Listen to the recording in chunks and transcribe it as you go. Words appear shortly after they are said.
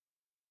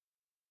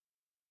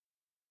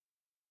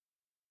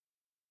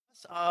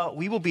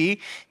We will be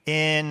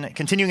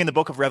continuing in the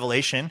book of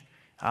Revelation.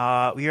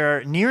 We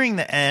are nearing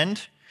the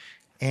end,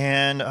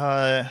 and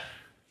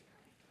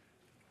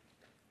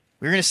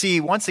we're going to see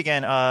once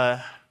again.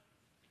 I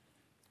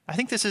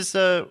think this is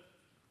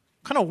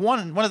kind of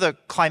one of the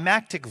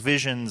climactic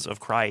visions of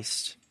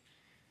Christ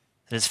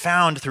that is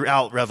found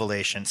throughout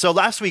Revelation. So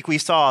last week we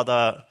saw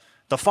the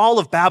fall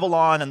of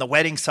Babylon and the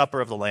wedding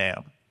supper of the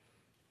Lamb,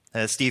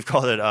 as Steve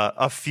called it,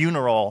 a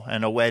funeral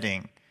and a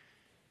wedding.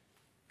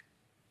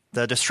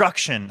 The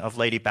destruction of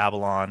Lady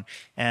Babylon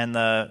and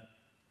the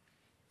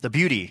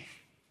beauty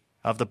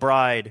of the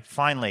bride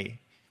finally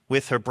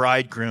with her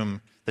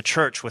bridegroom, the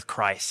church with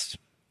Christ.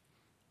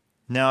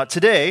 Now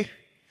today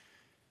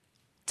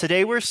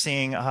we're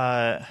seeing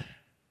a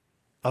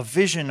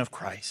vision of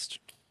Christ.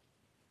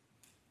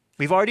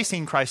 We've already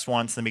seen Christ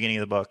once in the beginning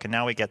of the book, and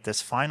now we get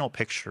this final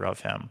picture of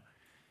him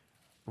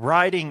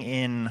riding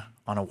in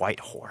on a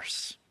white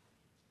horse.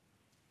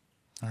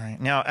 All right.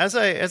 Now, as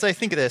I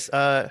think of this,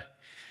 I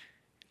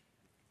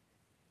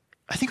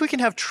think we can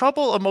have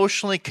trouble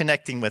emotionally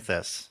connecting with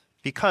this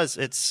because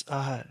it's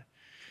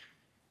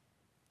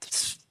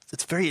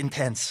very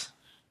intense.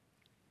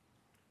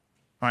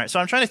 All right, so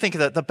I'm trying to think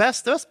of the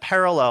best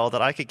parallel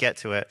that I could get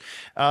to it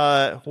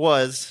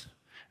was,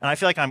 and I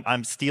feel like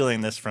I'm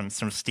stealing this from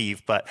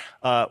Steve, but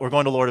we're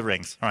going to Lord of the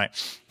Rings. All right,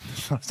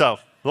 so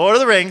Lord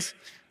of the Rings.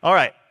 All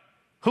right,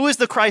 who is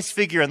the Christ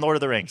figure in Lord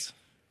of the Rings?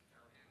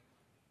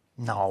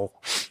 No,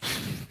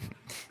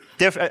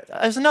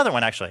 there's another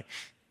one actually.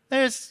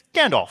 There's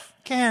Gandalf.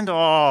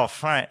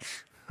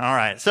 All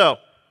right. So,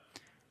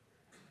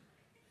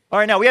 all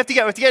right. Now we have to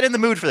get in the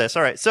mood for this.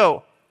 All right.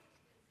 So,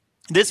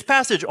 this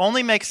passage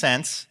only makes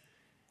sense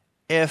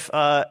if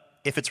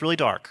it's really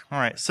dark. All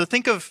right. So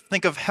think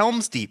of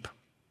Helm's Deep.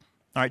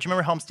 All right. Do you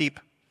remember Helm's Deep?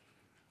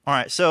 All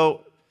right.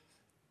 So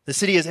the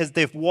city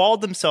they've walled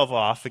themselves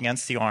off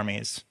against the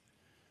armies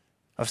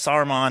of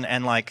Saruman,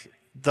 and like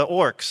the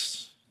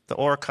orcs, the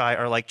Orcai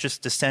are like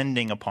just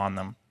descending upon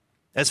them.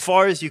 As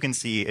far as you can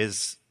see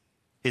is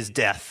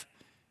death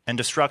and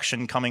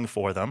destruction coming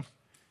for them.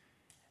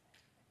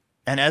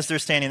 And as they're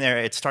standing there,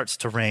 it starts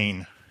to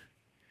rain.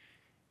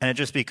 And it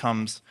just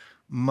becomes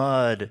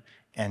mud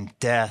and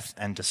death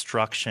and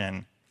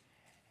destruction.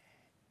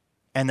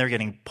 And they're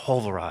getting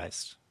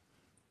pulverized.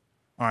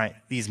 All right,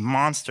 these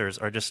monsters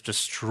are just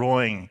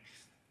destroying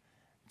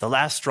the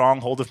last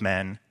stronghold of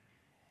men.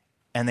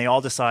 And they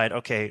all decide,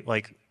 okay,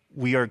 like,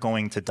 we are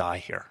going to die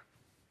here.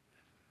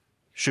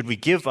 Should we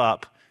give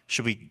up?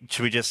 Should we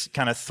just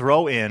kind of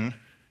throw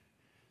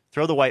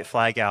the white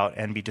flag out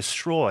and be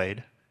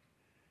destroyed?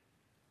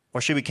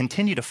 Or should we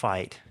continue to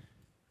fight?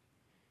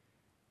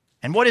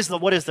 And what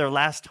is their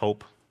last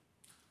hope?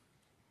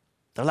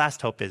 Their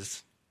last hope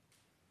is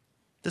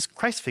this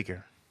Christ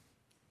figure,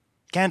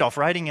 Gandalf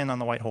riding in on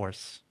the white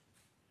horse.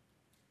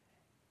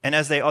 And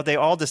as they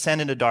all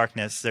descend into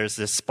darkness, there's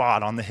this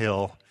spot on the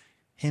hill,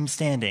 him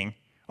standing.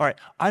 All right,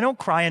 I don't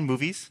cry in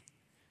movies.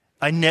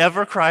 I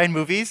never cry in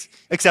movies,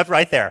 except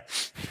right there.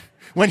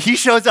 When he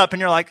shows up and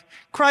you're like,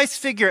 Christ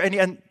figure,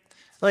 and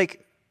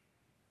like,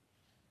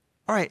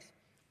 all right,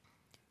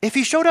 if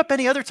he showed up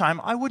any other time,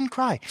 I wouldn't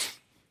cry.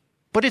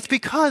 But it's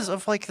because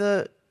of like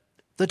the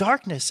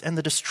darkness and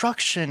the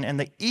destruction and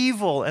the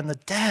evil and the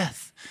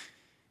death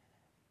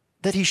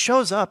that he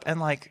shows up and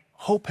like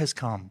hope has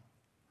come.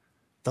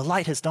 The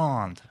light has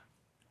dawned.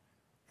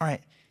 All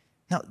right,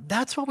 now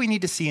that's what we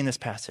need to see in this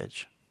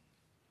passage.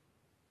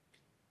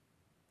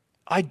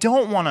 I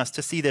don't want us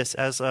to see this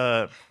as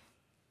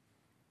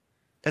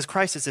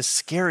Christ as a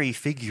scary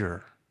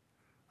figure.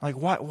 Like,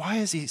 why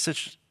is he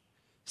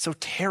so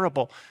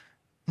terrible?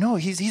 No,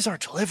 he's our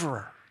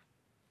deliverer.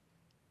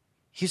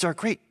 He's our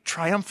great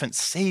triumphant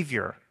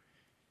Savior.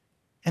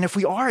 And if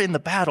we are in the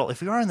battle,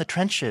 if we are in the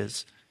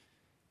trenches,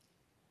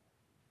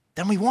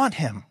 then we want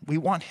him. We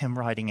want him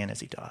riding in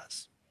as he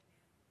does.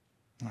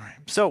 All right.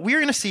 So we're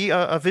going to see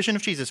a vision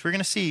of Jesus. We're going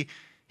to see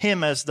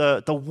him as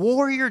the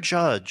warrior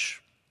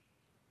judge.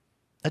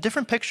 A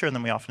different picture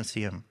than we often see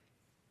him.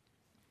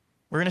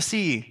 We're going to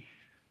see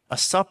a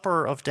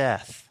supper of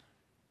death,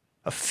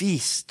 a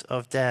feast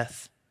of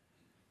death,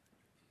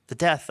 the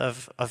death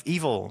of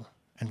evil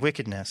and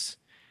wickedness.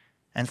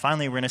 And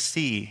finally, we're going to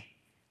see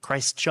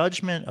Christ's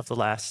judgment of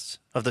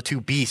the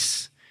two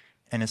beasts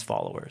and his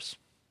followers.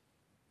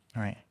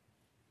 All right.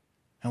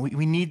 And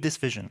we need this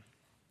vision.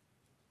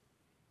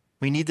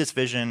 We need this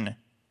vision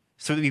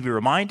so that we be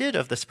reminded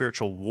of the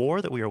spiritual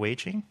war that we are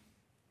waging,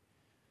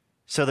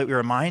 so that we're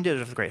reminded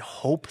of the great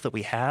hope that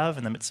we have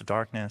in the midst of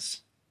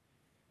darkness,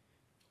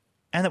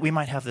 and that we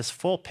might have this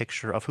full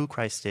picture of who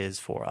Christ is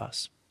for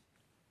us.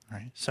 All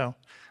right, so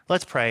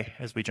let's pray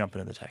as we jump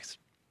into the text.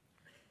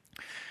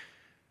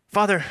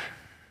 Father,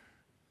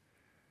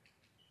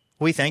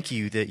 we thank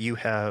you that you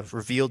have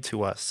revealed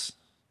to us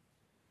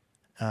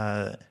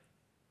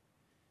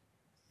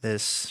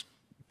this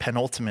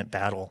penultimate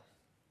battle,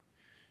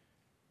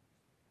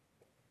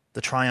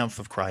 the triumph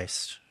of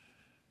Christ,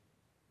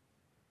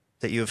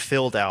 that you have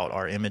filled out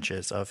our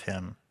images of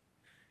him.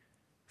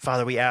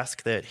 Father, we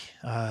ask that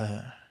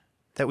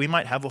that we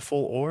might have a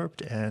full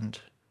orbed and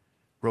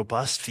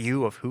robust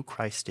view of who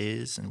Christ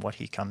is and what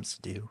he comes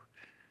to do.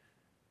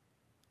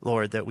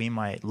 Lord, that we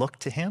might look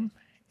to him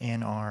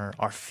in our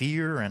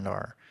fear and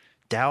our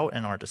doubt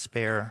and our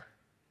despair,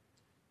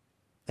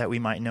 that we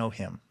might know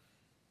him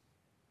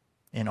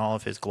in all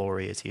of his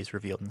glory as he is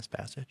revealed in this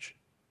passage.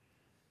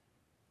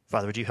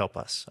 Father, would you help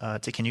us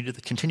to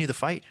continue the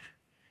fight,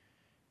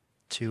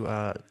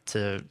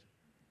 to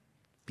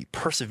be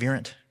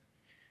perseverant,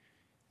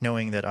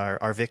 knowing that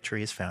our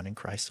victory is found in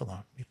Christ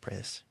alone. We pray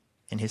this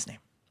in his name.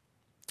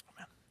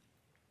 Amen.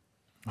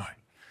 All right.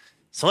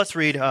 So let's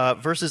read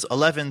verses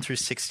 11 through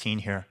 16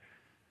 here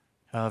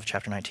of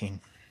chapter 19.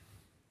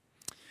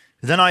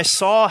 Then I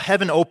saw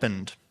heaven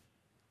opened,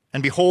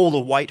 and behold, a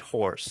white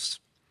horse,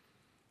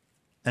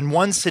 and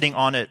one sitting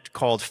on it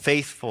called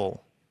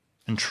Faithful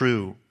and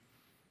True.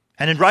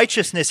 And in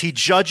righteousness he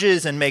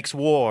judges and makes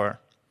war.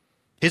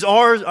 His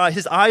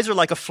eyes are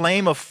like a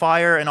flame of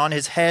fire, and on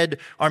his head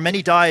are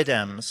many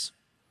diadems.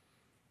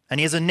 And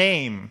he has a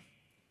name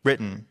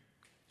written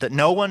that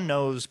no one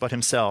knows but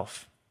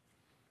himself.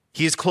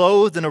 He is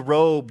clothed in a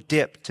robe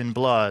dipped in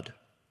blood,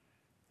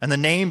 and the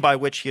name by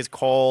which he is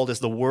called is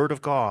the Word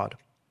of God.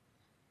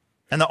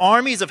 And the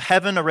armies of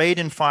heaven, arrayed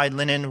in fine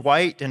linen,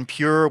 white and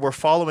pure, were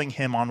following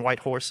him on white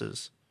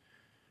horses.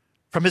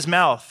 From his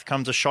mouth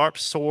comes a sharp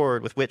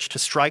sword with which to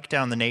strike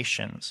down the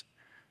nations,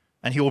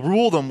 and he will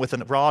rule them with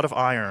a rod of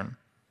iron.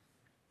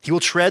 He will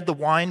tread the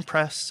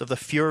winepress of the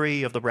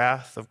fury of the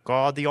wrath of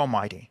God the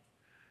Almighty.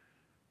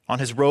 On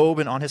his robe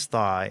and on his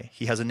thigh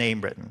he has a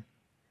name written,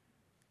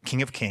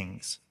 King of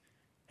Kings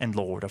and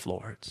Lord of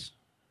Lords.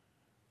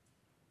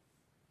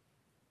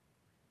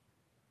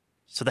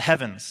 So the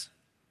heavens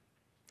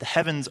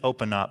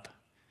open up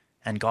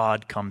and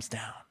God comes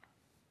down.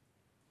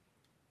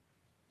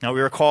 Now we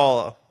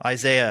recall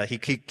Isaiah, he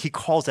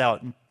calls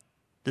out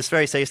this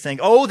very same thing,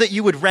 "Oh, that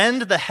you would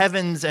rend the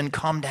heavens and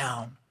come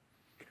down,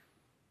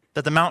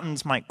 that the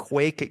mountains might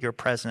quake at your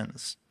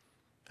presence,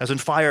 as when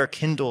fire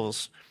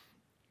kindles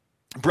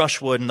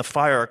brushwood and the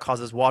fire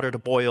causes water to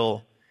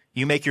boil.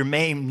 You make your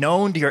name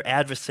known to your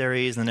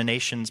adversaries, and the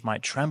nations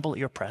might tremble at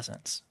your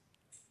presence."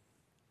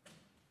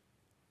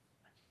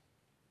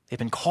 They've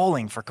been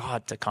calling for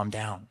God to come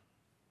down,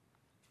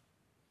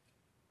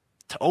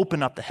 to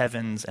open up the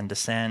heavens and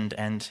descend,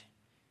 and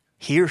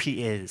here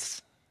he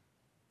is.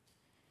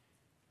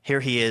 Here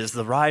he is,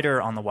 the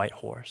rider on the white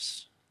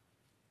horse.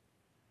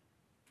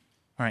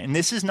 All right, and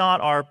this is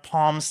not our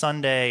Palm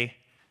Sunday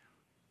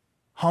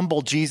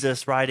humble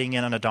Jesus riding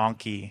in on a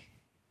donkey,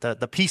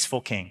 the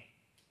peaceful king.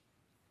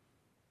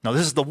 No,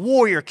 this is the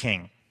warrior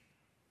king.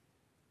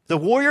 The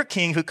warrior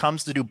king who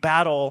comes to do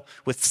battle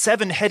with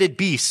 7-headed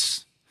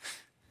beasts.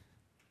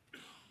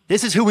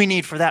 This is who we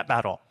need for that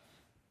battle.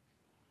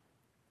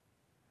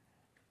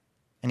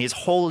 And he is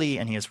holy,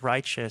 and he is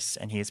righteous,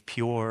 and he is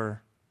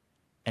pure,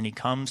 and he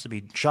comes to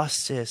be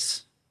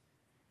justice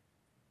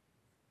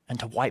and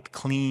to wipe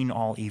clean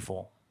all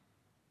evil.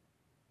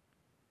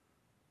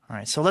 All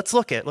right, so let's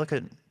look at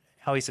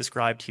how he's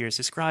described here. He's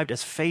described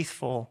as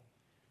faithful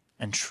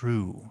and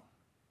true.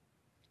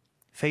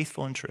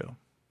 Faithful and true.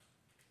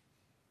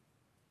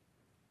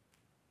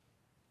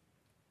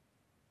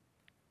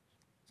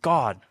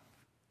 God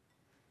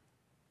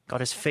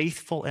is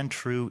faithful and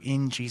true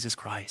in Jesus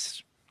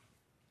Christ.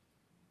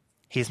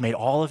 He has made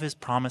all of his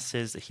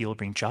promises that he will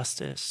bring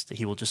justice, that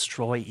he will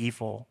destroy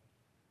evil,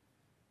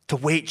 to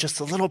wait just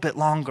a little bit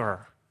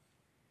longer.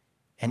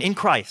 And in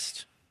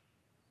Christ,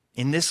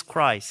 in this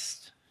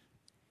Christ,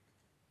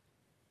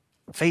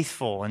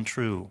 faithful and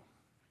true,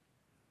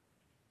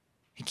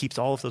 he keeps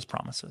all of those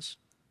promises.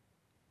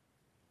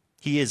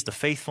 He is the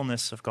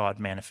faithfulness of God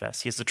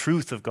manifest. He is the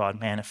truth of God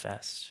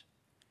manifest.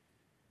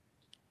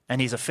 And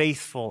he's a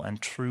faithful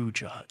and true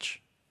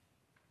judge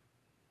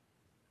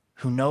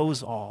who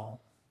knows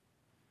all,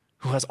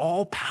 who has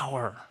all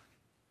power,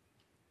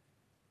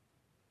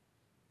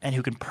 and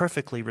who can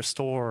perfectly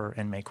restore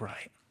and make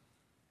right.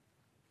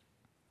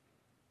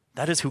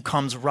 That is who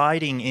comes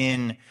riding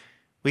in.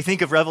 We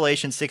think of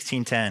Revelation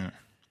 16:10.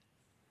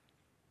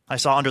 I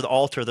saw under the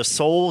altar the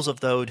souls of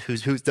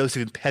those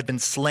who had been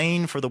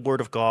slain for the word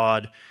of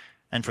God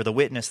and for the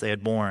witness they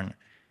had borne.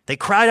 They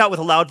cried out with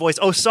a loud voice,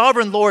 "O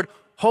sovereign Lord,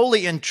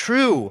 holy and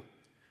true,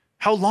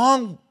 how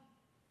long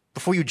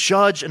before you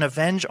judge and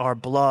avenge our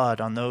blood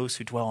on those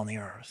who dwell on the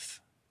earth?"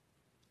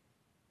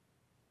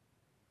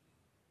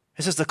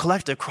 This is the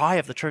collective cry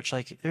of the church,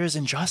 like, there is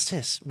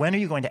injustice. When are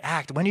you going to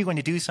act? When are you going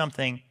to do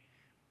something?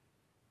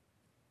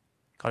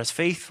 God is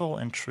faithful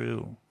and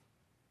true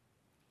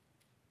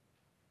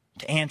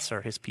to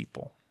answer his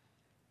people,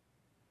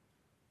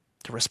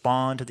 to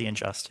respond to the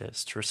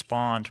injustice, to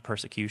respond to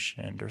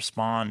persecution, to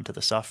respond to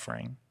the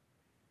suffering.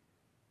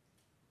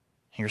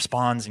 He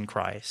responds in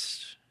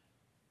Christ.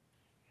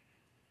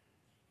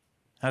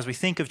 As we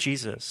think of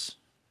Jesus,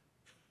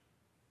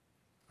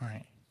 all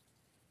right,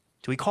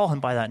 do we call him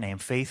by that name,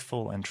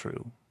 faithful and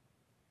true?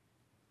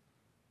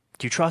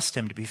 Do you trust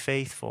him to be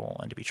faithful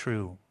and to be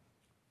true?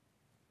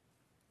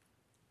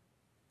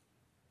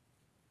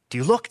 Do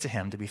you look to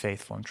him to be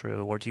faithful and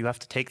true, or do you have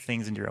to take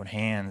things into your own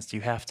hands? Do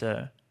you have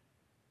to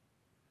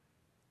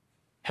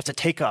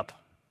take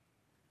up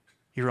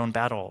your own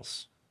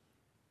battles?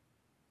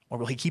 Or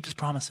will he keep his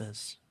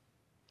promises?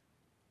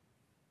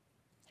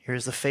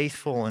 Here's the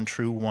faithful and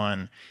true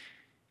one.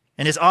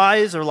 And his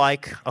eyes are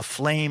like a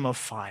flame of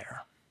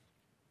fire.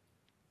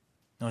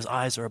 No, his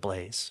eyes are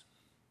ablaze.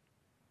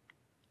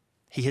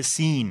 He has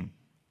seen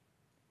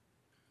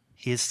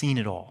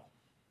it all.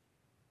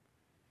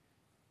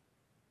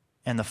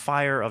 And the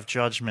fire of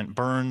judgment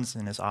burns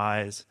in his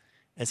eyes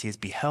as he has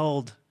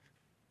beheld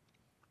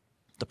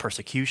the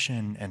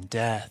persecution and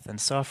death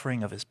and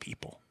suffering of his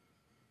people.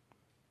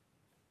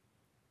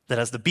 That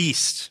as the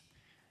beast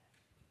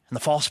and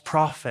the false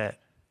prophet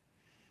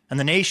and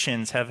the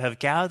nations have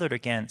gathered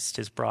against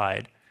his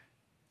bride,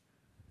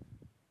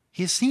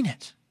 he has seen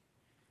it.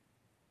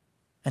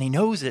 And he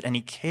knows it, and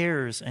he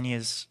cares, and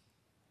he's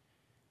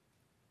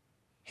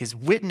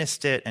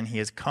witnessed it, and he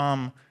has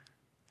come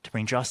to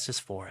bring justice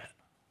for it.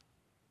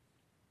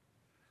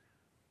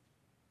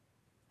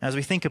 As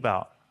we think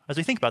about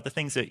the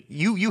things that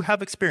you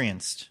have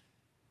experienced,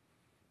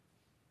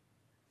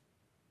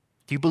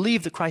 do you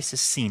believe that Christ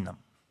has seen them?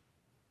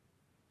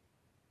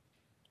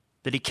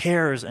 That he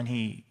cares and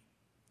he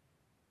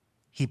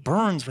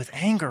burns with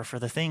anger for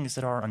the things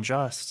that are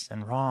unjust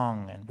and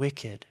wrong and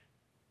wicked?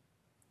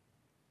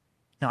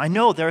 Now, I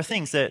know there are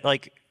things that,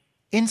 like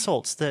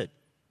insults that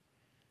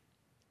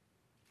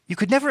you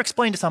could never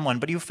explain to someone,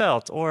 but you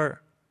felt,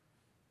 or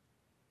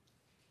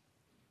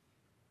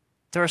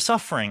there are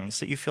sufferings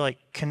that you feel like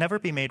can never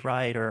be made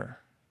right, or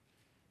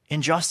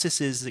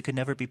injustices that could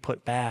never be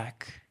put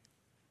back.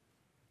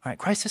 All right,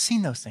 Christ has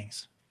seen those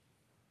things.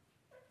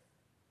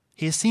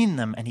 He has seen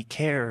them and he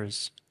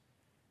cares.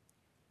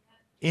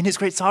 In his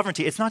great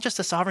sovereignty, it's not just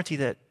a sovereignty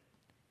that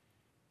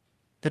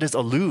is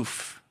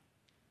aloof.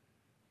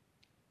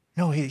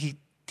 No, he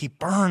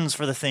burns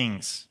for the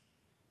things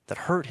that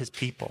hurt his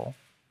people,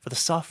 for the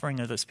suffering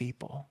of those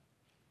people.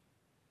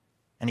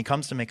 And he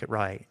comes to make it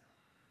right.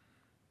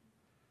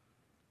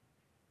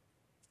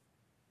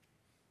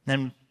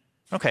 Then,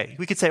 okay,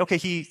 we could say, okay,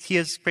 he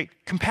has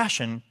great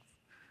compassion,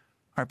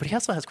 all right, but he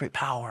also has great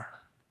power.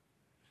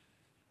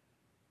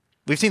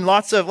 We've seen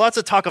lots of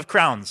talk of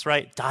crowns,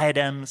 right?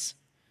 Diadems.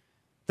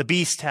 The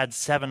beast had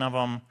 7 of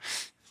them.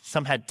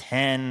 Some had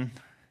 10.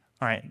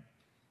 All right.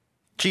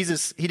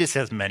 Jesus, he just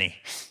has many.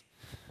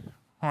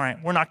 All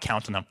right, we're not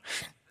counting them.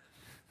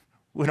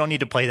 We don't need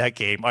to play that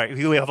game. All right,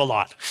 we have a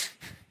lot.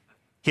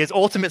 He has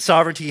ultimate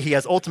sovereignty. He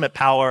has ultimate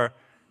power.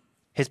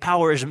 His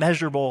power is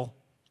measurable.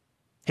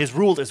 His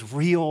rule is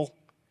real.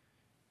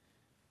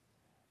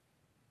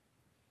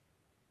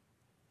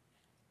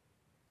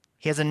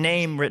 He has a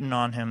name written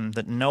on him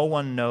that no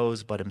one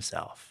knows but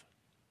himself.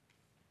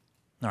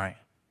 All right.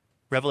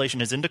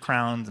 Revelation is into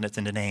crowns and it's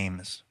into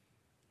names.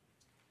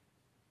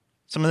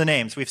 Some of the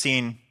names we've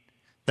seen: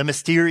 the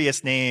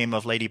mysterious name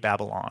of Lady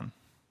Babylon.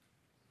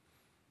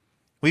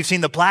 We've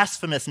seen the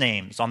blasphemous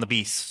names on the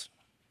beasts.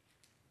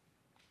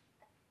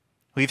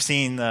 We've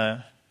seen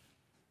the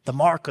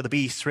mark of the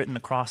beast written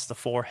across the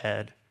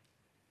forehead.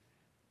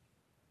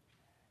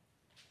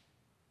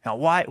 Now,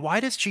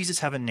 why does Jesus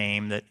have a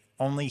name that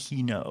only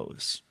he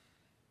knows?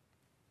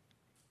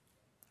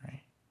 All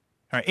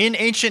right. In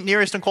ancient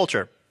Near Eastern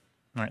culture,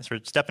 all right, so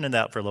we're stepping into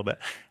that for a little bit.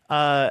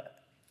 To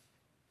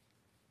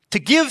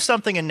give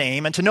something a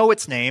name and to know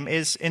its name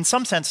is, in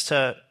some sense,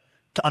 to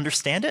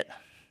understand it,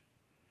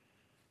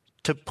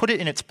 to put it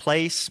in its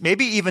place,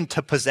 maybe even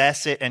to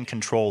possess it and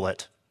control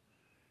it.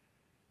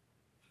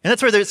 And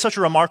that's where there's such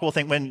a remarkable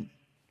thing when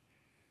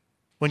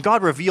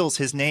God reveals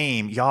his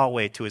name,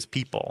 Yahweh, to his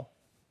people.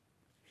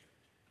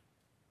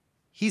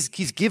 He's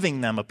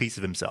giving them a piece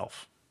of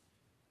himself.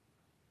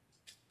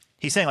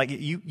 He's saying, like,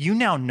 you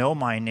now know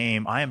my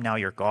name. I am now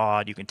your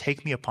God. You can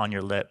take me upon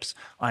your lips.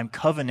 I'm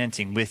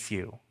covenanting with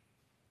you.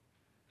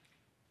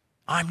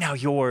 I'm now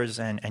yours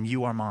and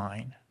you are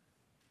mine.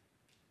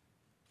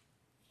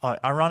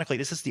 Ironically,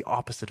 this is the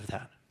opposite of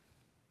that.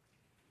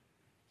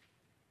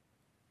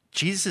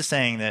 Jesus is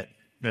saying that,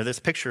 this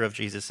picture of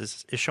Jesus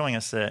is showing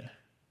us that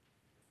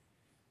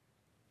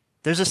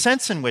there's a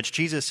sense in which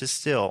Jesus is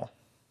still,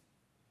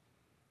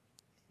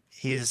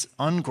 he is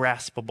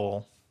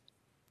ungraspable,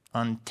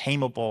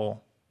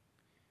 untamable,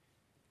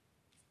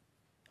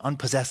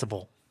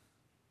 unpossessable.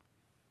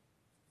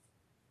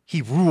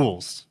 He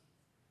rules.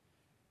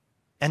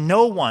 And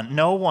no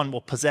one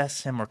will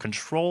possess him or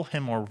control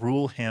him or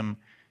rule him.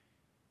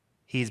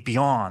 He's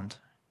beyond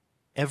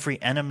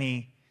every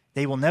enemy.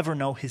 They will never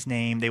know his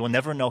name. They will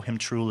never know him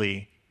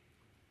truly.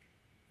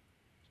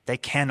 They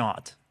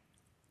cannot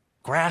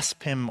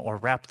grasp him or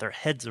wrap their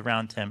heads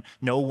around him.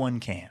 No one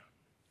can.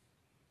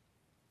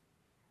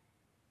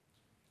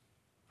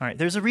 All right,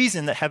 there's a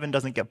reason that heaven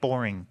doesn't get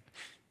boring.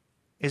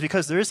 Is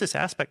because there is this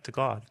aspect to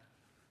God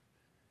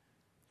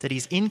that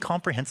he's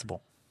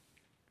incomprehensible.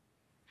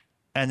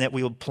 And that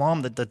we will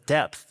plumb the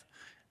depth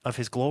of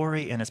his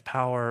glory and his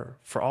power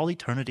for all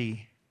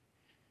eternity.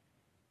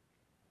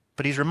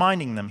 But he's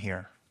reminding them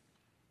here.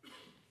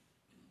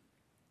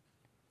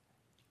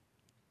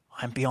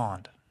 I'm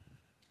beyond.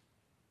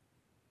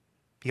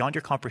 Beyond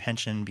your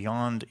comprehension,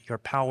 beyond your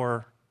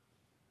power,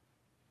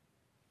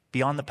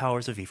 beyond the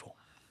powers of evil.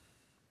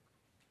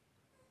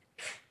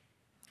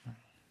 All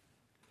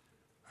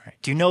right.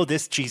 Do you know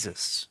this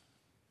Jesus?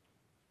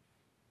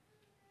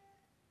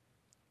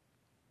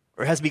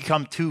 Or has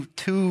become too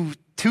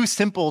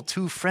simple,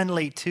 too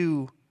friendly,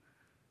 too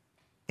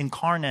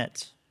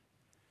incarnate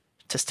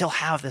to still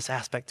have this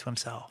aspect to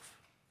himself?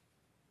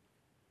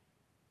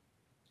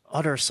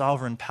 Utter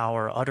sovereign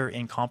power, utter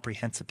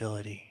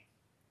incomprehensibility.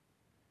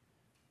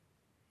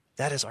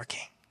 That is our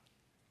King.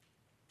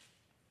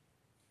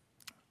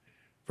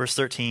 Verse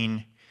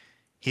 13,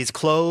 he is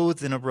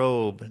clothed in a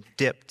robe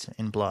dipped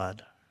in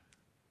blood.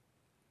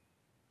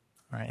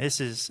 All right, this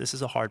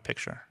is a hard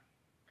picture.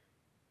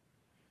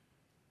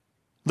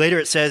 Later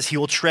it says he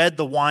will tread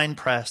the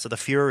winepress of the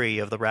fury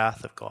of the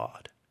wrath of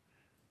God.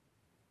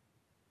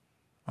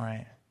 All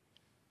right.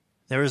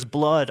 There is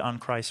blood on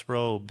Christ's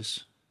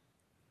robes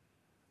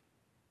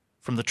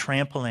from the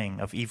trampling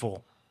of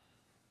evil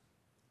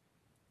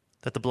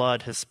that the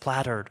blood has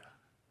splattered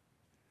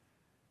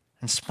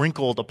and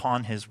sprinkled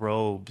upon his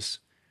robes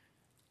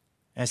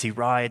as he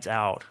rides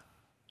out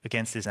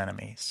against his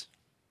enemies.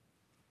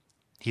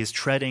 He is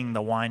treading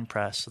the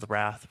winepress of the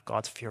wrath of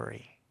God's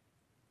fury.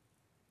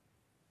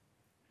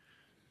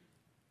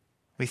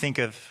 We think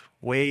of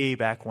way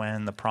back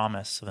when the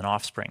promise of an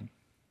offspring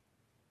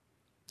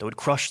that would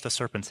crush the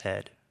serpent's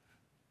head.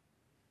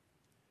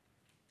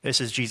 This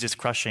is Jesus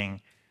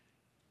crushing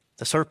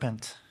the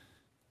serpent,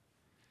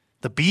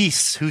 the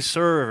beasts who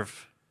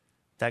serve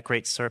that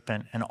great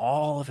serpent, and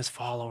all of his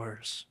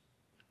followers.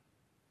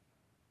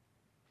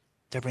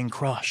 They're being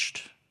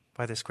crushed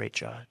by this great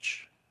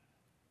judge.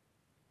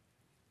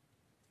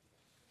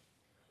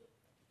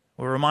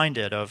 We're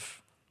reminded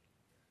of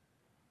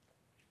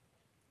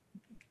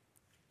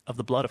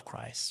the blood of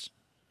Christ.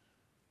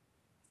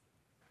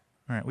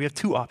 All right, we have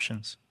two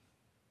options.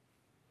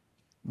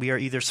 We are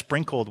either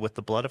sprinkled with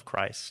the blood of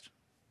Christ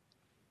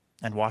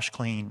and washed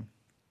clean,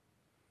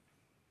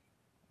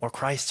 or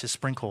Christ is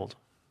sprinkled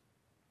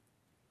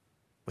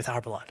with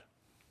our blood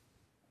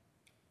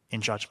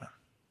in judgment.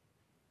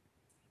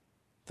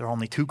 There are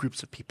only two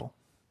groups of people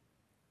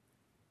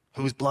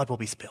whose blood will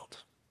be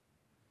spilled,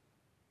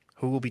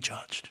 who will be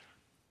judged.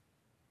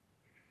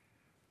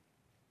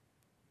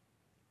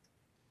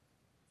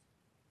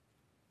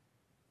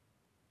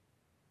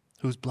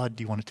 Whose blood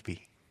do you want it to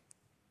be?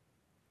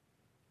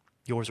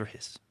 Yours or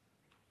his?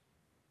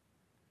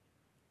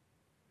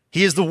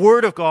 He is the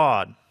Word of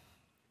God.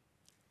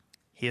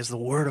 He is the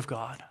Word of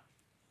God.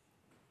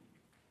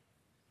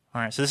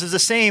 All right, so this is the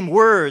same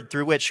Word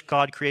through which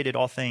God created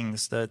all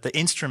things, the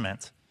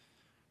instrument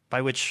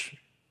by which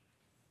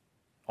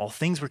all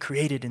things were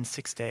created in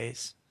 6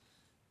 days.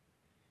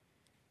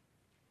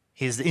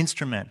 He is the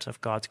instrument of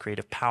God's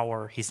creative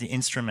power. He's the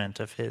instrument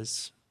of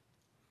his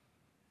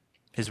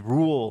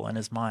rule and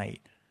his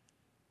might.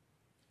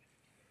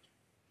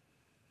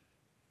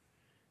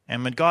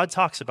 And when God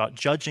talks about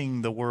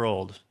judging the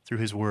world through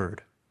his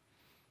word,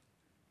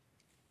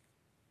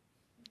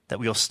 that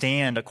we'll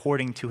stand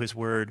according to his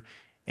word,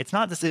 it's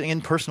not this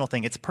impersonal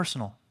thing, it's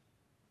personal.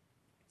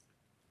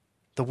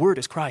 The word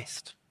is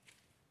Christ.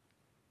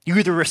 You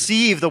either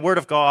receive the word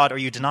of God or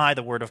you deny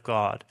the word of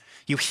God.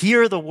 You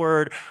hear the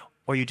word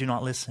or you do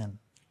not listen.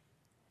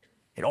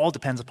 It all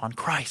depends upon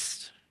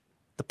Christ,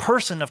 the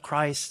person of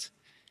Christ,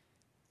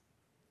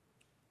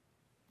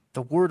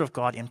 the word of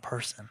God in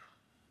person.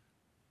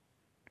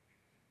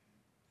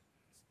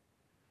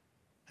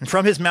 And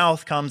from his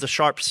mouth comes a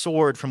sharp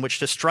sword from which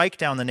to strike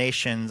down the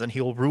nations, and he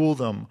will rule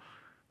them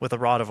with a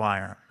rod of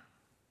iron.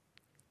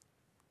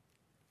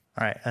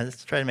 All right,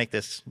 let's try to make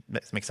this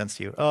make sense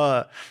to you.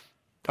 All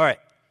right.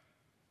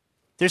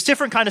 There's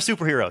different kind of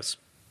superheroes.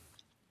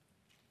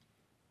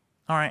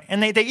 All right,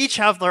 and they each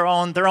have their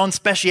own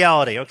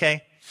speciality,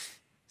 okay?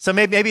 So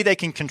maybe they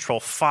can control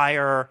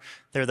fire.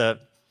 They're the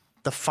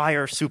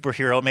fire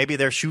superhero. Maybe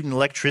they're shooting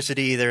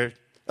electricity. They're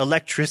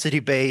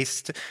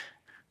electricity-based.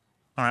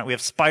 All right, we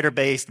have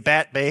spider-based,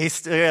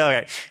 bat-based.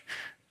 All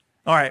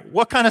right,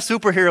 what kind of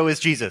superhero is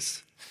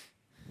Jesus?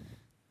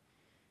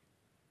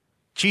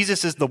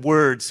 Jesus is the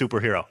word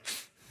superhero. All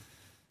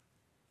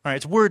right,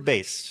 it's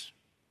word-based.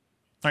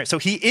 All right, so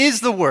he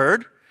is the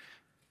word,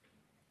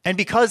 and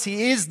because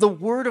he is the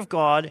word of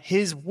God,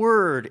 his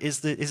word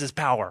is his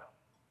power.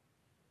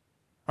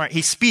 All right,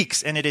 he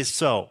speaks, and it is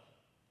so.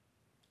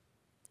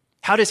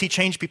 How does he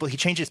change people? He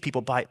changes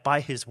people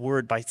by his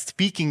word, by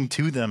speaking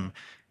to them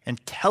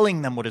and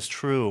telling them what is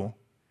true.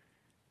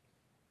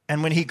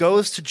 And when he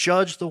goes to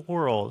judge the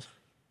world,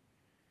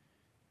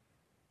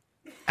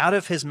 out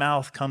of his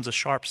mouth comes a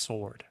sharp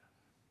sword.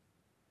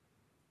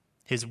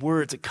 His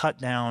words cut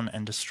down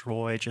and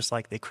destroy just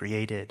like they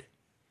created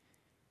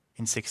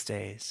in 6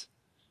 days.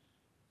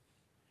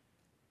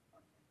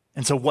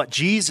 And so what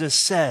Jesus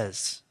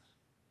says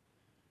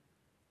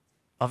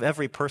of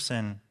every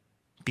person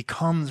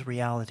becomes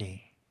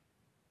reality.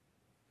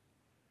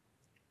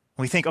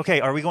 We think,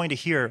 okay, are we going to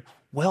hear,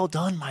 "Well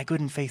done, my good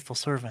and faithful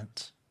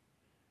servant"?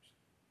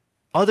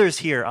 Others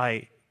here,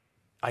 I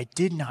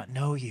did not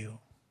know you.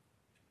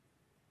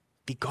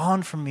 Be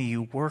gone from me,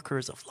 you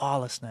workers of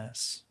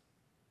lawlessness.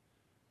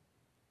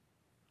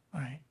 All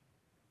right.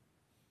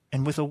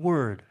 And with a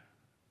word,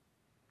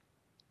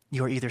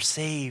 you are either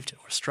saved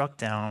or struck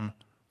down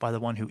by the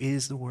one who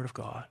is the Word of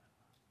God.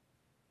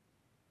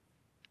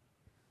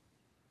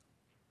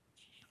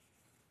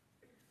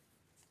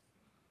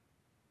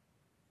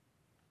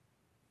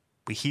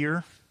 We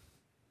hear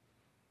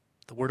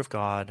the Word of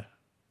God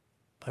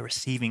by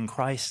receiving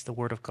Christ, the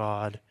Word of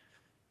God,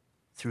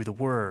 through the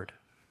Word,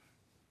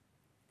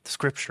 the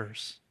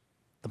Scriptures,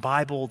 the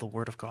Bible, the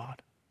Word of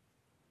God.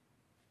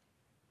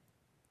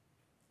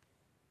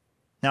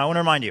 Now, I want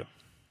to remind you,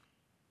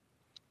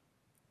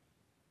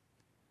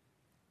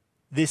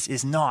 this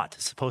is not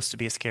supposed to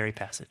be a scary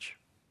passage.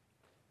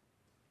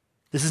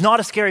 This is not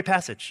a scary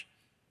passage.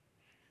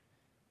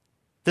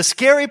 The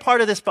scary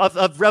part of this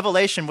of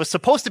Revelation was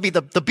supposed to be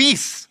the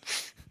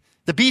beasts.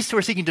 The beasts who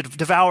are seeking to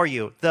devour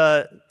you.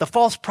 The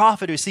false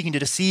prophet who is seeking to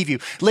deceive you.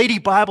 Lady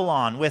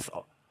Babylon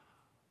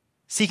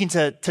seeking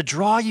to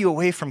draw you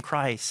away from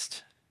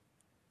Christ.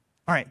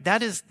 All right,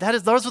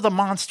 those are the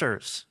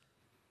monsters.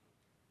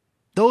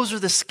 Those are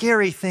the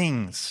scary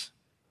things.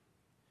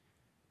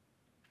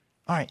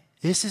 All right,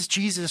 this is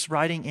Jesus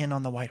riding in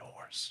on the white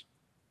horse.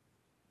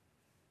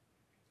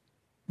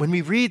 When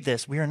we read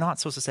this, we are not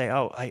supposed to say,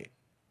 oh,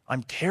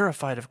 I'm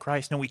terrified of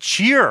Christ. No, we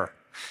cheer.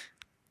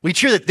 We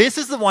cheer that this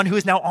is the one who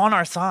is now on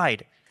our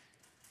side,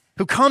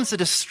 who comes to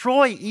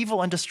destroy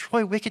evil and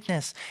destroy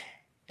wickedness,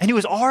 and who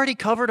has already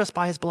covered us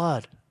by his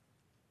blood.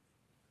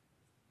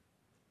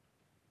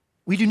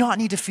 We do not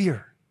need to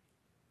fear.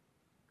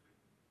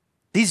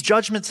 These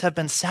judgments have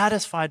been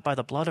satisfied by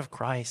the blood of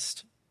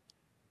Christ.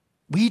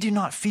 We do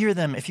not fear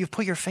them if you've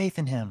put your faith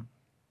in him.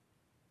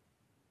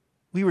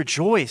 We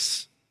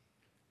rejoice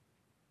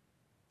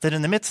that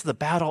in the midst of the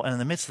battle and in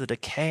the midst of the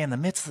decay, in the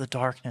midst of the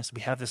darkness,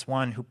 we have this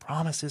one who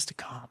promises to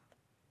come.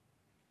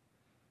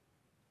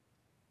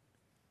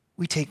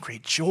 We take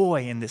great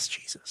joy in this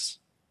Jesus.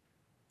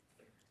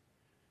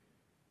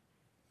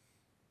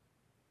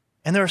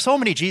 And there are so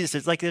many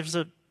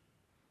Jesuses,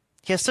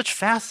 he has such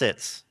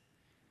facets.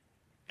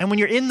 And when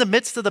you're in the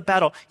midst of the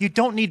battle, you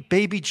don't need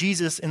baby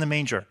Jesus in the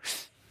manger.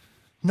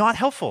 Not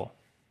helpful.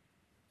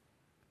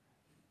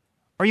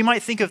 Or you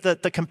might think of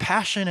the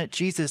compassionate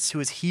Jesus who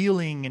is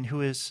healing and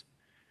who's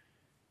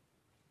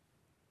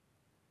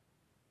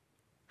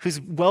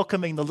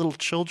welcoming the little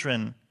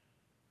children.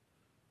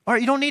 All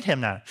right, you don't need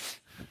him now.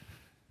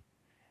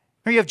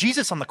 Or you have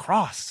Jesus on the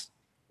cross.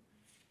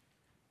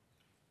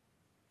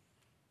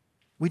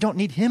 We don't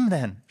need him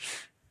then.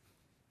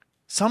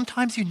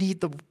 Sometimes you need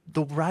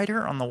the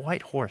rider on the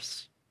white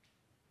horse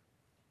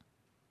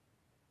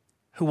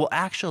who will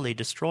actually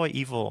destroy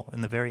evil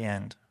in the very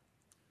end,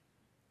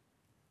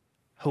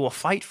 who will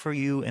fight for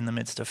you in the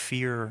midst of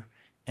fear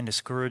and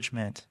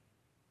discouragement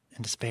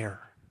and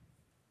despair.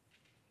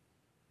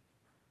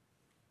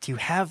 Do you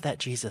have that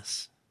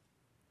Jesus?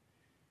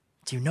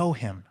 Do you know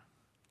him?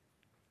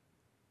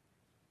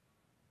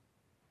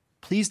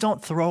 Please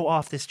don't throw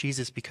off this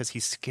Jesus because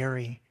he's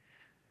scary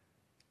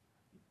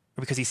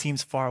or because he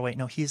seems far away.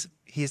 No, he is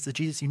the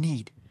Jesus you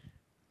need.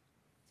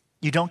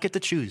 You don't get to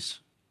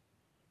choose.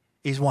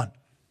 He's one.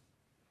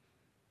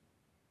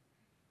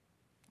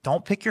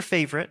 Don't pick your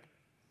favorite.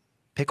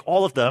 Pick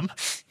all of them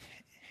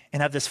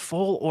and have this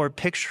full-orbed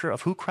picture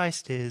of who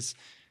Christ is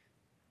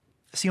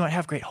so you might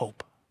have great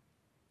hope.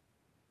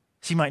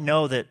 So you might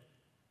know that,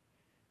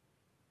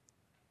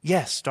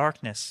 yes,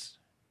 darkness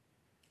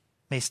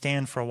may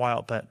stand for a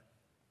while, but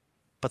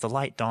the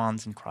light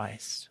dawns in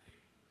Christ.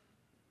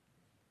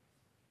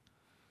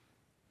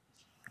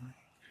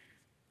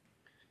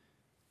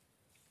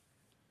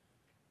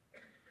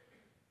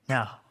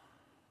 Now,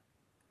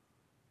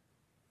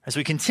 as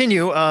we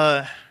continue,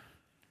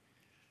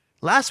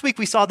 last week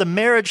we saw the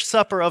marriage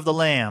supper of the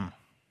Lamb,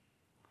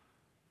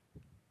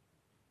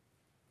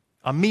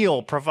 a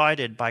meal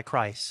provided by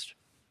Christ.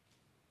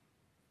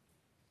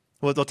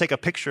 We'll take a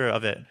picture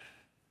of it.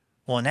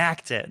 We'll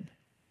enact it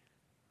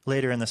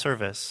later in the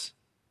service.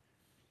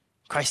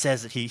 Christ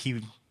says that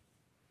he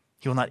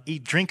will not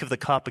drink of the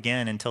cup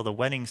again until the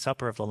wedding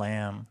supper of the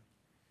Lamb.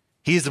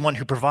 He is the one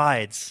who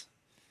provides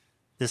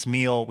this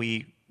meal.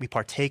 We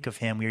partake of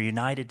him. We are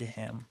united to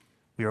him.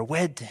 We are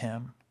wed to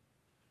him.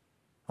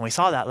 And we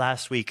saw that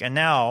last week. And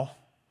now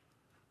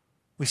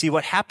we see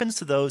what happens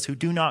to those who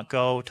do not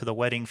go to the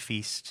wedding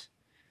feast,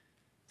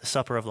 the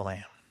supper of the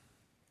Lamb.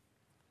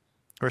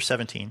 Verse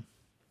 17.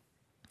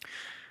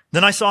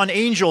 Then I saw an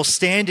angel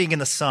standing in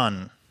the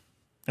sun,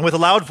 and with a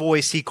loud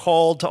voice he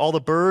called to all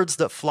the birds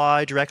that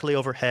fly directly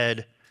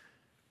overhead,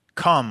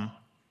 "Come,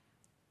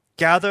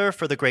 gather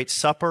for the great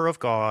supper of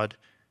God,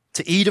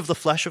 to eat of the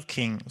flesh of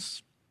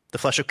kings, the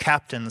flesh of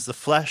captains, the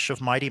flesh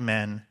of mighty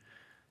men,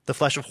 the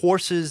flesh of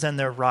horses and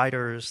their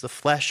riders, the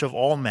flesh of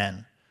all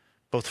men,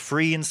 both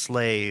free and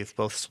slave,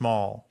 both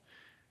small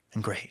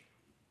and great."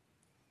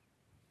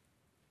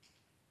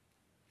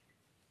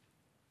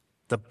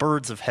 The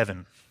birds of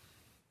heaven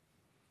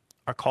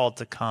are called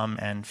to come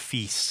and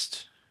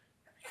feast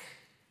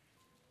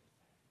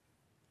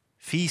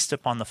feast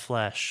upon the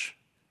flesh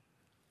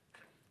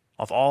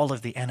of all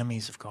of the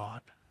enemies of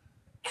God.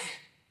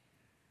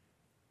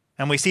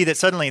 And we see that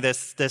suddenly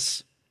this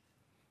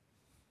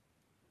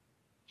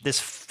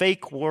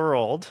fake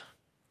world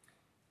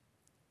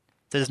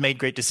that has made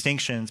great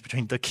distinctions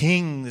between the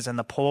kings and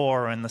the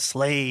poor and the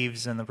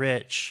slaves and the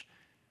rich,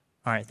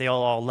 all right, they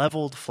all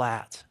leveled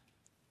flat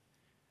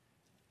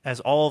as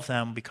all of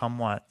them become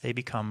what? They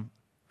become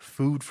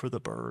food for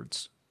the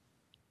birds.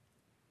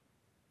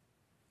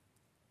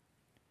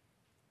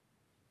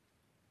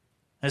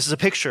 This is a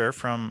picture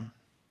from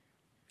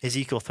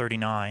Ezekiel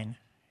 39.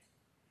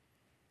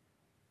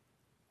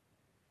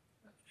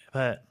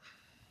 But,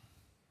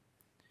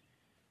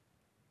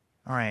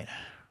 all right.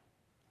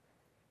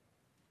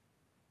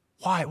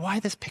 Why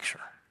this picture?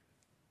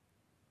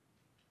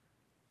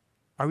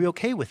 Are we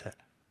okay with it?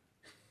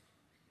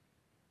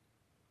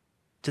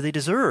 Do they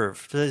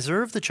deserve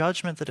the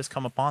judgment that has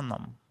come upon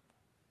them?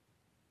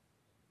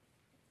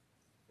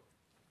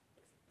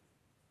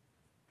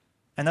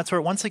 And that's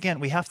where, once again,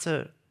 we have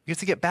to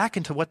get back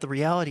into what the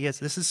reality is.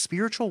 This is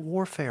spiritual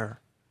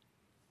warfare.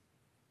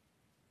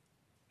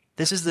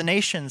 This is the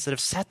nations that have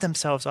set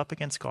themselves up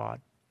against God.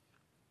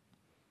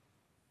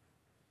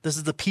 This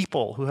is the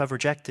people who have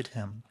rejected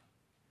him,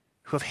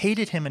 who have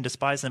hated him and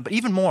despised him. But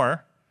even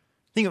more,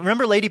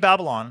 remember Lady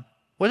Babylon.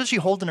 What does she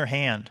hold in her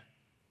hand?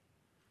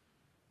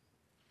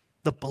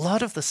 The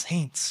blood of the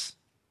saints.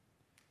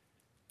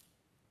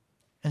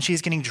 And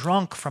she's getting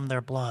drunk from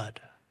their blood.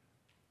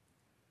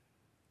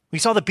 We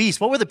saw the beast.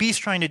 What were the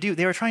beasts trying to do?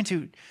 They were trying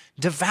to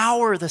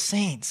devour the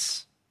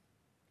saints.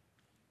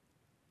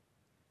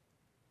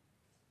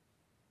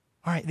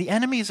 All right, the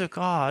enemies of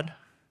God,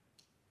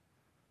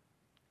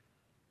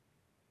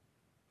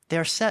 they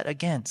are set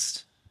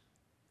against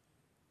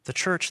the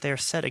church. They are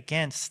set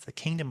against the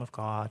kingdom of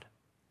God,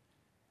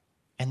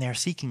 and they are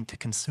seeking to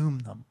consume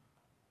them.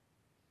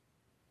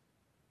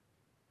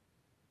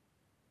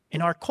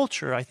 In our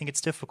culture, I think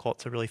it's difficult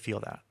to really feel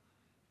that.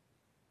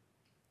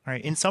 All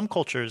right, in some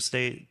cultures,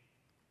 it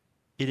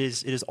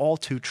is all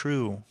too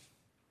true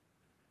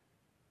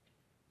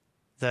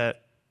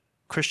that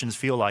Christians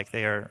feel like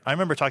they are. I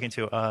remember talking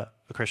to a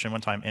Christian one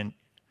time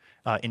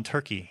in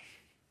Turkey,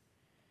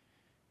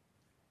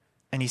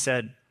 and he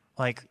said,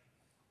 like,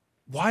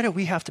 why do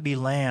we have to be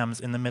lambs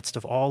in the midst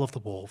of all of the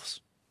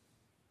wolves?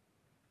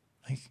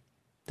 Like,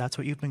 that's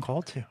what you've been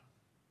called to.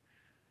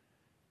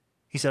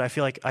 He said, I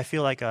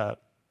feel like a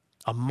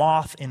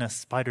moth in a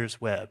spider's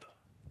web.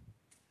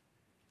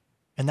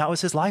 And that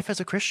was his life as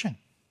a Christian.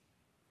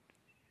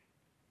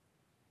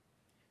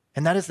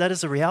 And that is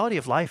the reality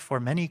of life for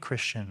many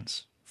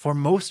Christians, for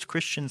most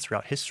Christians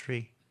throughout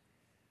history.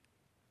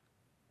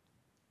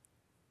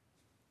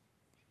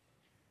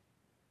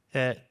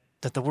 That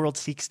the world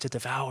seeks to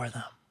devour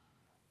them.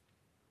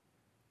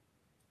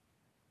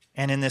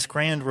 And in this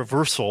grand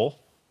reversal,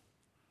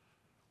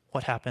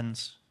 what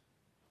happens?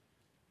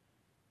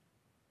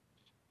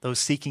 Those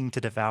seeking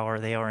to devour,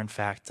 they are in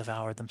fact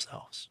devoured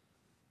themselves.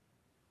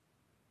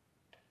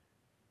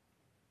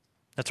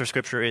 That's where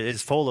Scripture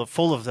is full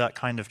of that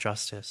kind of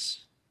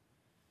justice.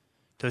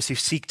 Those who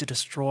seek to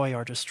destroy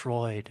are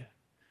destroyed.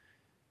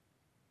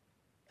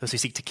 Those who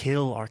seek to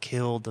kill are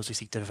killed. Those who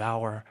seek to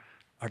devour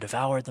are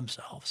devoured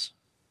themselves.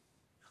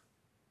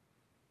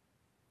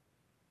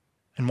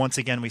 And once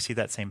again, we see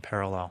that same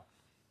parallel.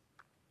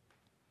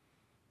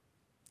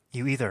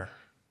 You either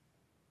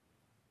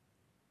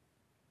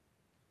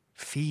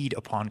feed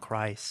upon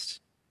Christ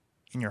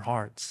in your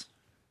hearts,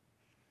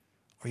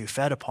 or you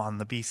fed upon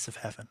the beasts of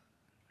heaven.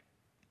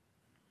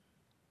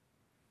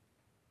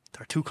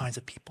 There are two kinds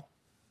of people.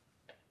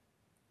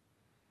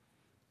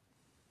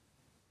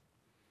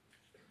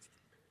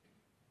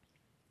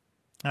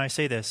 Now I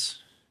say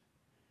this,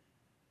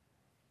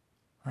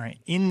 all right,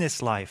 in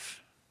this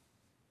life,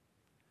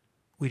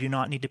 we do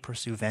not need to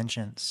pursue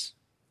vengeance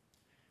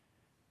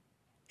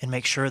and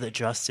make sure that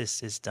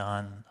justice is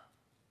done.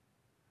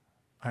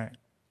 All right.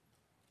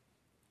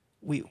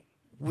 We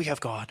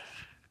have God.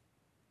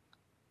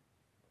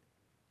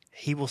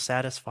 He will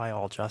satisfy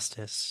all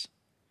justice.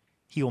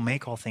 He will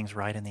make all things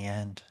right in the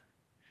end.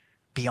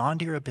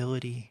 Beyond your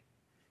ability,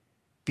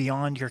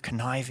 beyond your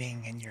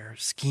conniving and your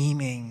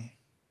scheming.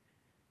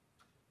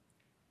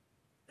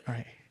 All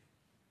right.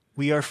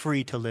 We are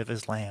free to live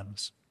as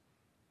lambs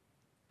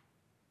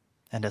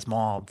and as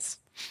moths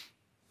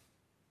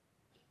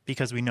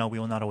because we know we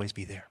will not always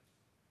be there.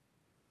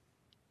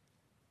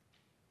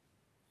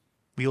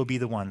 We will be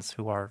the ones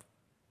who are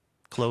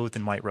clothed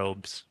in white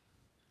robes.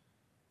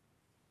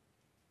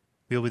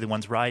 We will be the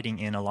ones riding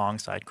in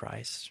alongside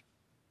Christ.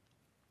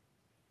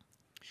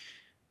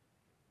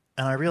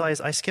 And I realize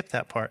I skipped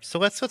that part. So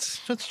let's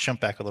jump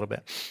back a little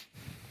bit.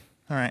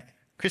 All right.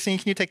 Christine,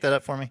 can you take that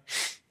up for me?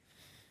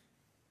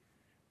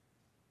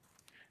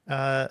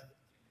 The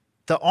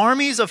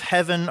armies of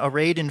heaven,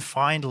 arrayed in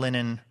fine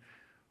linen,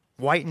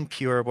 white and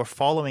pure, were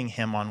following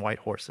him on white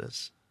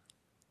horses.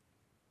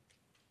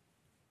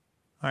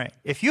 All right.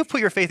 If you have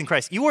put your faith in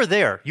Christ, you are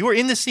there. You are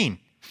in the scene.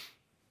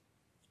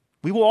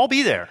 We will all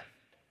be there.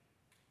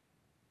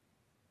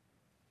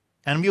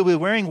 And we'll be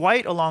wearing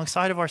white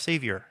alongside of our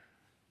Savior.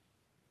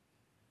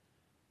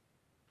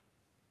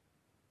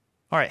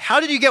 All right, how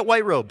did you get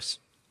white robes?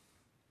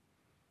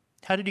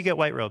 How did you get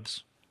white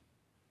robes?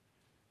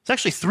 It's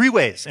actually 3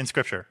 ways in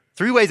Scripture,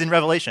 3 ways in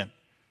Revelation.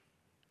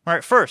 All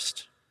right,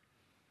 first,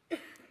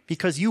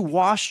 because you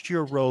washed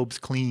your robes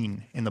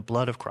clean in the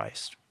blood of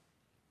Christ.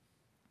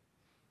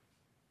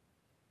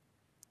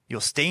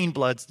 You'll stain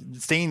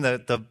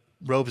the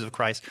robes of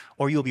Christ,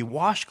 or you'll be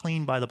washed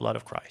clean by the blood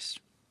of Christ.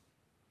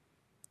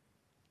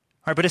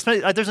 All right,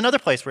 but there's another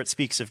place where it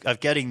speaks of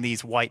getting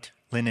these white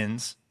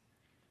linens.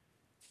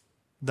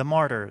 The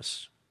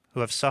martyrs who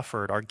have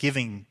suffered are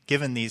given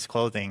these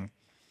clothing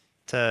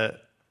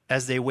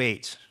as they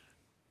wait,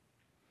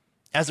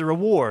 as a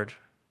reward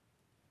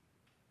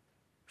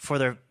for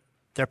their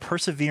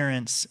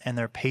perseverance and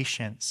their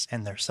patience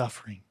and their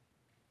suffering.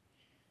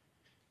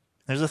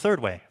 There's a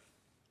third way.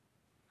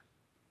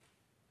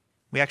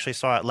 We actually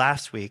saw it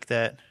last week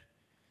that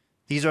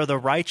these are the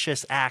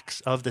righteous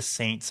acts of the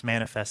saints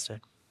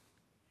manifested.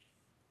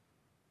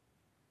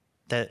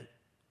 That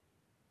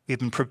we've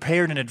been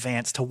prepared in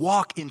advance to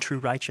walk in true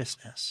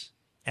righteousness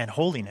and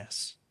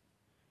holiness.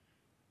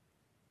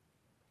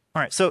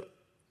 All right, so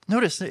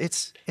notice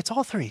it's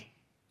all 3.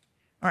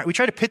 All right, we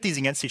try to pit these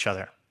against each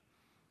other.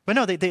 But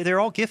no,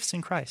 they're all gifts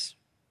in Christ.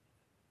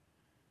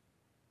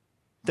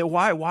 That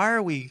why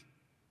are we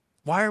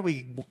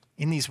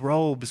in these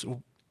robes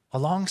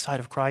alongside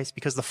of Christ?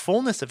 Because the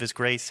fullness of his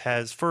grace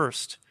has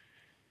first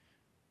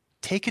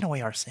taken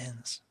away our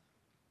sins.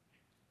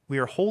 We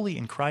are holy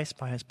in Christ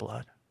by his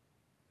blood.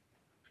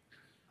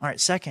 All right,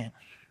 second,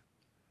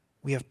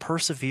 we have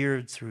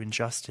persevered through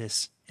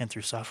injustice and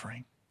through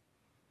suffering.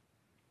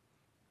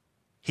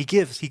 He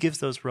gives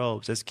those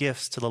robes as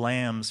gifts to the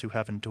lambs who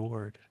have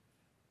endured.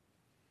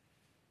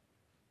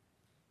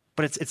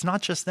 But it's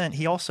not just then.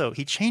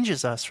 He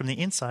changes us from the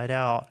inside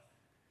out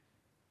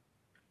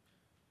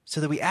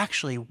so that we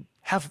actually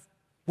have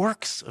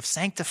works of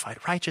sanctified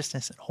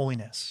righteousness and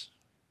holiness.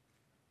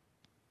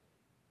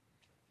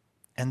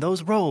 And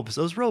those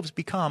robes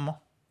become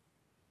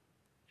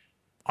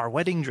our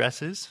wedding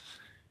dresses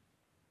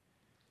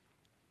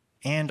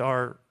and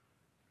our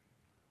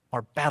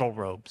battle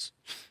robes.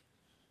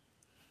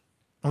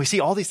 And we see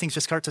all these things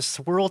just start to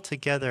swirl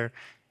together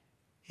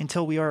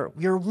until we are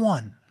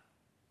one.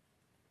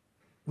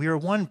 We are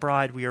one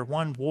bride. We are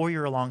one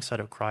warrior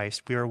alongside of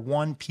Christ. We are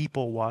one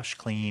people washed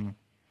clean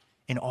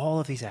in all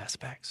of these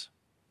aspects.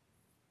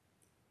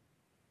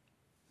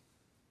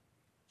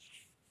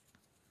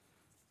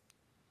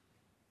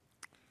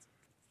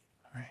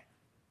 All right.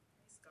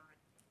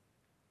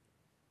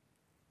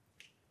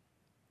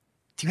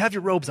 Do you have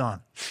your robes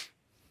on?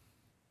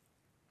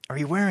 Are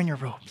you wearing your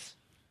robes?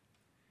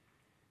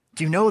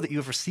 Do you know that you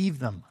have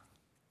received them?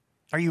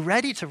 Are you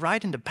ready to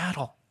ride into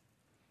battle?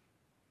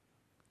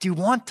 Do you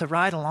want to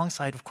ride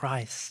alongside of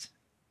Christ?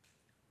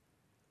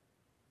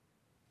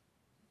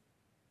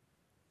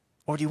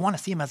 Or do you want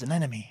to see him as an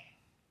enemy?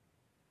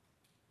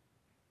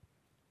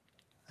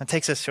 That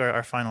takes us to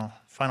our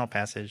final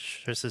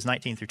passage, verses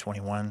 19 through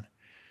 21.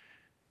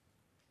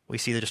 We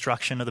see the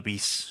destruction of the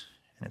beast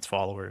and its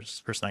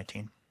followers. Verse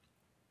 19.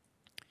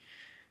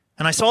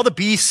 And I saw the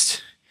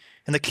beast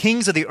and the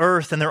kings of the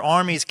earth and their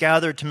armies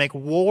gathered to make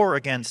war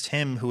against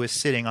him who is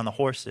sitting on the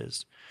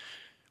horses,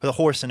 or the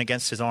horse and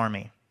against his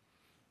army.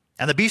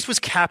 And the beast was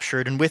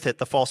captured, and with it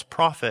the false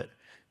prophet,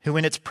 who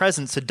in its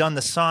presence had done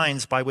the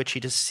signs by which he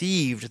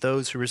deceived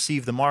those who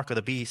received the mark of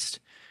the beast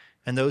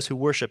and those who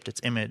worshipped its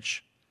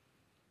image.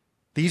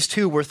 These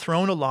 2 were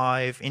thrown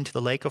alive into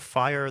the lake of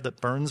fire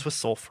that burns with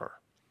sulfur,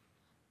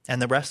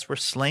 and the rest were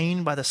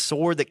slain by the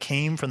sword that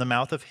came from the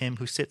mouth of him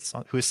who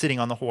is sitting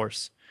on the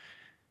horse,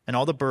 and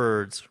all the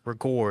birds were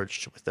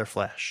gorged with their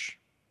flesh.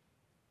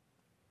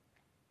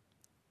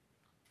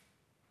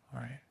 All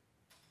right.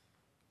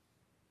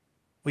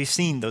 We've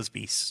seen those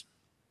beasts.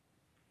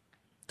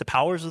 The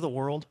powers of the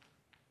world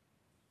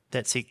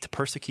that seek to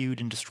persecute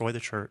and destroy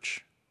the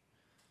church.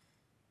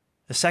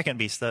 The second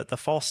beast, the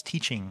false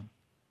teaching,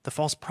 the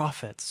false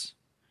prophets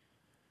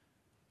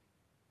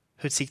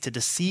who seek to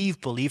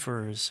deceive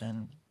believers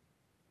and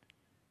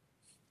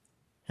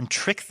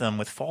trick them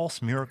with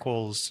false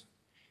miracles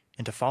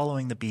into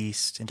following the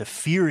beast, into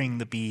fearing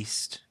the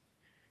beast,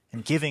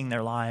 and giving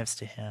their lives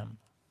to him.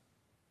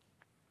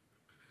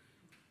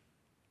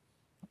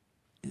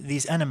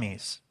 These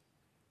enemies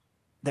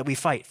that we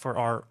fight for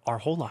our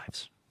whole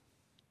lives.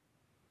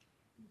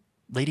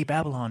 Lady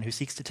Babylon, who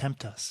seeks to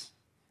tempt us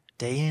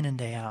day in and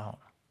day out.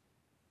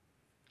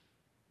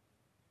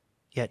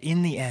 Yet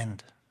in the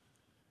end,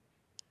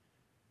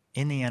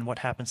 what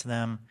happens to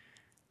them?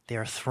 They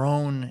are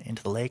thrown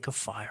into the lake of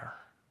fire.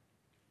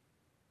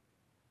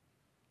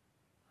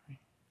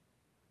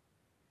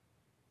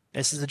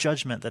 This is a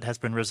judgment that has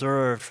been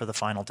reserved for the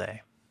final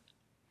day.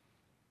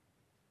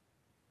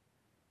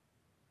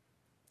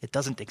 It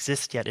doesn't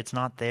exist yet. It's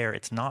not there.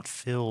 It's not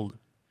filled.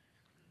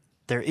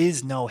 There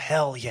is no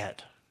hell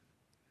yet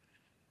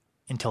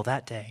until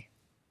that day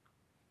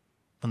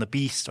when the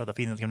beasts are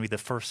going to be the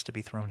first to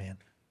be thrown in.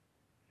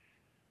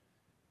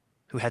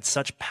 who had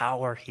such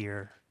power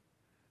here,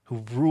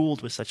 who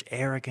ruled with such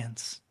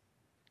arrogance,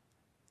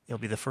 he'll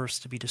be the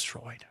first to be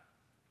destroyed,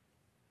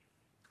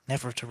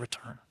 never to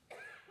return,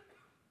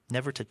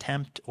 never to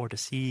tempt or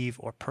deceive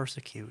or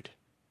persecute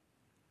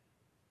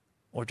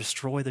or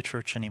destroy the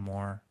church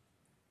anymore.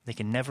 They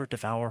can never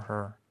devour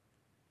her.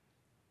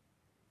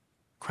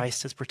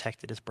 Christ has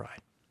protected his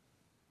bride.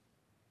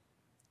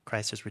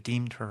 Christ has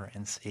redeemed her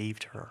and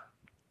saved her.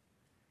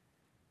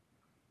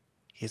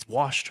 He has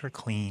washed her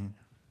clean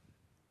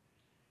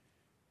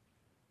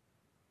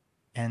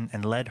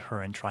and led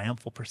her in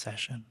triumphal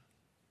procession,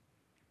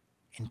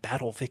 in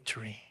battle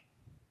victory,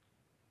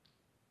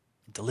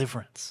 in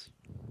deliverance.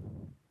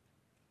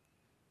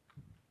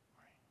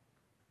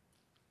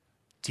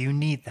 Do you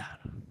need that?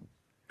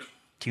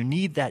 Do you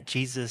need that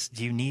Jesus?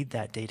 Do you need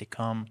that day to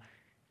come?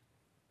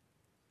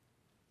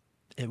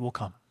 It will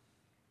come.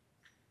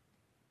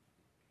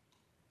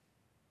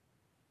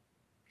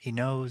 He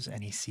knows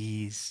and he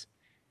sees,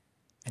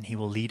 and he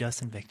will lead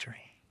us in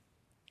victory.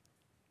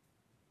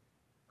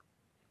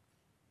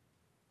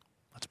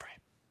 Let's pray.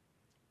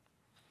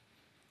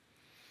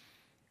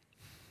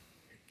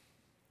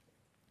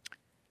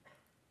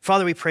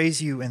 Father, we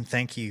praise you and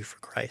thank you for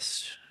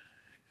Christ.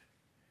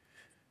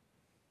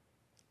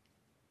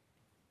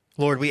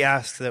 Lord, we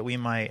ask that we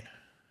might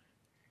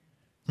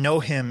know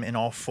him in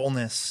all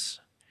fullness,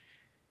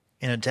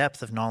 in a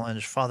depth of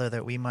knowledge, Father,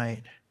 that we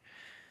might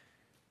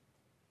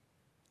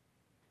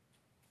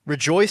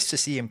rejoice to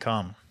see him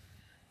come.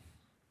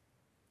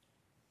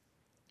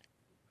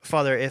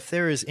 Father, if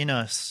there is in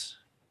us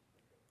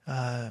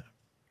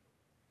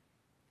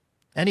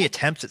any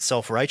attempt at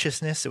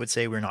self-righteousness that would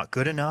say we're not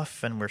good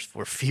enough and we're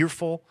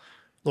fearful,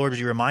 Lord, would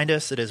you remind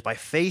us that it is by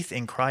faith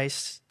in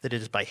Christ, that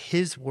it is by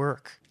his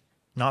work,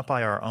 not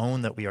by our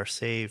own, that we are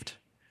saved.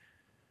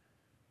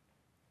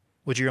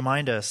 Would you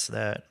remind us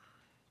that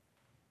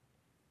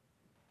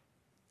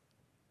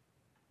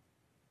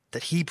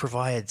he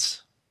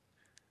provides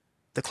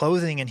the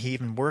clothing and he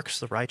even works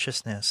the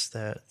righteousness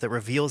that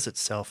reveals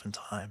itself in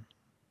time.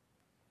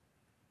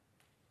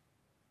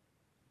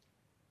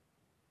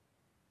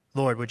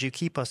 Lord, would you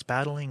keep us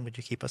battling? Would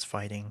you keep us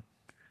fighting?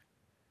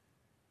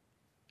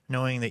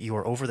 Knowing that you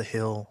are over the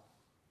hill,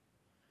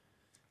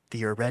 that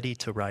you're ready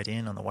to ride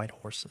in on the white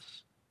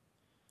horses,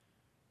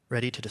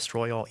 ready to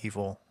destroy all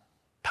evil,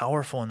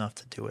 powerful enough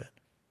to do it,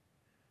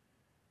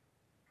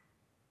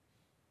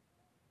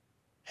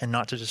 and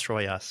not to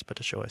destroy us, but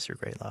to show us your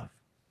great love.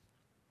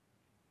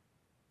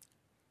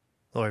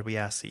 Lord, we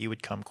ask that you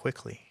would come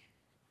quickly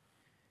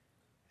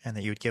and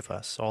that you would give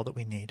us all that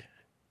we need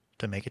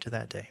to make it to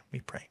that day. We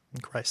pray in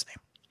Christ's name.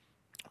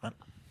 Amen.